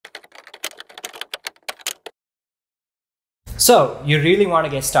So, you really want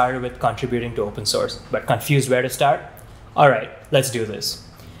to get started with contributing to open source, but confused where to start? Alright, let's do this.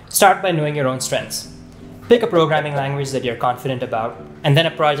 Start by knowing your own strengths. Pick a programming language that you're confident about, and then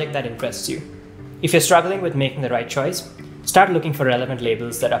a project that interests you. If you're struggling with making the right choice, start looking for relevant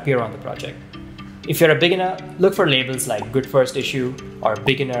labels that appear on the project. If you're a beginner, look for labels like Good First Issue, or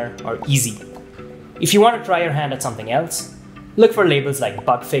Beginner, or Easy. If you want to try your hand at something else, look for labels like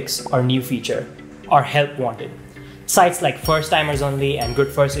Bug Fix, or New Feature, or Help Wanted. Sites like First Timers Only and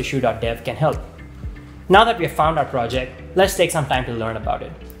goodfirstissue.dev can help. Now that we have found our project, let's take some time to learn about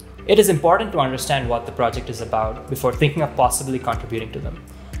it. It is important to understand what the project is about before thinking of possibly contributing to them.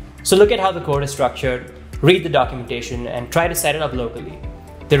 So look at how the code is structured, read the documentation, and try to set it up locally.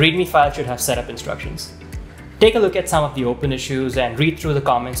 The README file should have setup instructions. Take a look at some of the open issues and read through the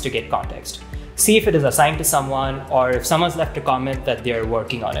comments to get context. See if it is assigned to someone or if someone's left a comment that they're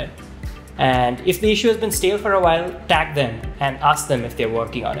working on it. And if the issue has been stale for a while, tag them and ask them if they're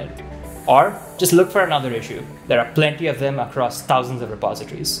working on it. Or just look for another issue. There are plenty of them across thousands of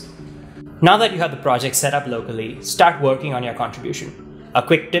repositories. Now that you have the project set up locally, start working on your contribution. A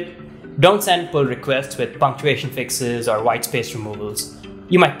quick tip: don't send pull requests with punctuation fixes or whitespace removals.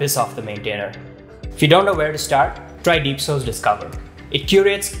 You might piss off the maintainer. If you don't know where to start, try DeepSource Discover. It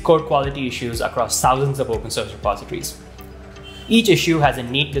curates code quality issues across thousands of open source repositories. Each issue has a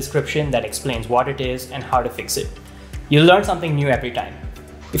neat description that explains what it is and how to fix it. You'll learn something new every time.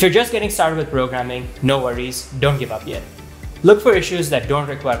 If you're just getting started with programming, no worries, don't give up yet. Look for issues that don't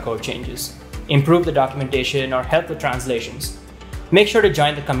require code changes. Improve the documentation or help with translations. Make sure to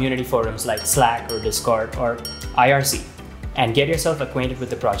join the community forums like Slack or Discord or IRC and get yourself acquainted with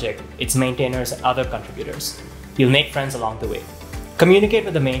the project, its maintainers, and other contributors. You'll make friends along the way. Communicate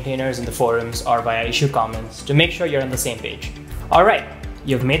with the maintainers in the forums or via issue comments to make sure you're on the same page. Alright,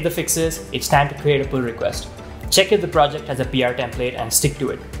 you've made the fixes, it's time to create a pull request. Check if the project has a PR template and stick to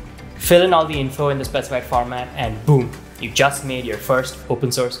it. Fill in all the info in the specified format and boom, you just made your first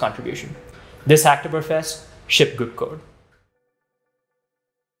open source contribution. This Hacktoberfest, ship good code.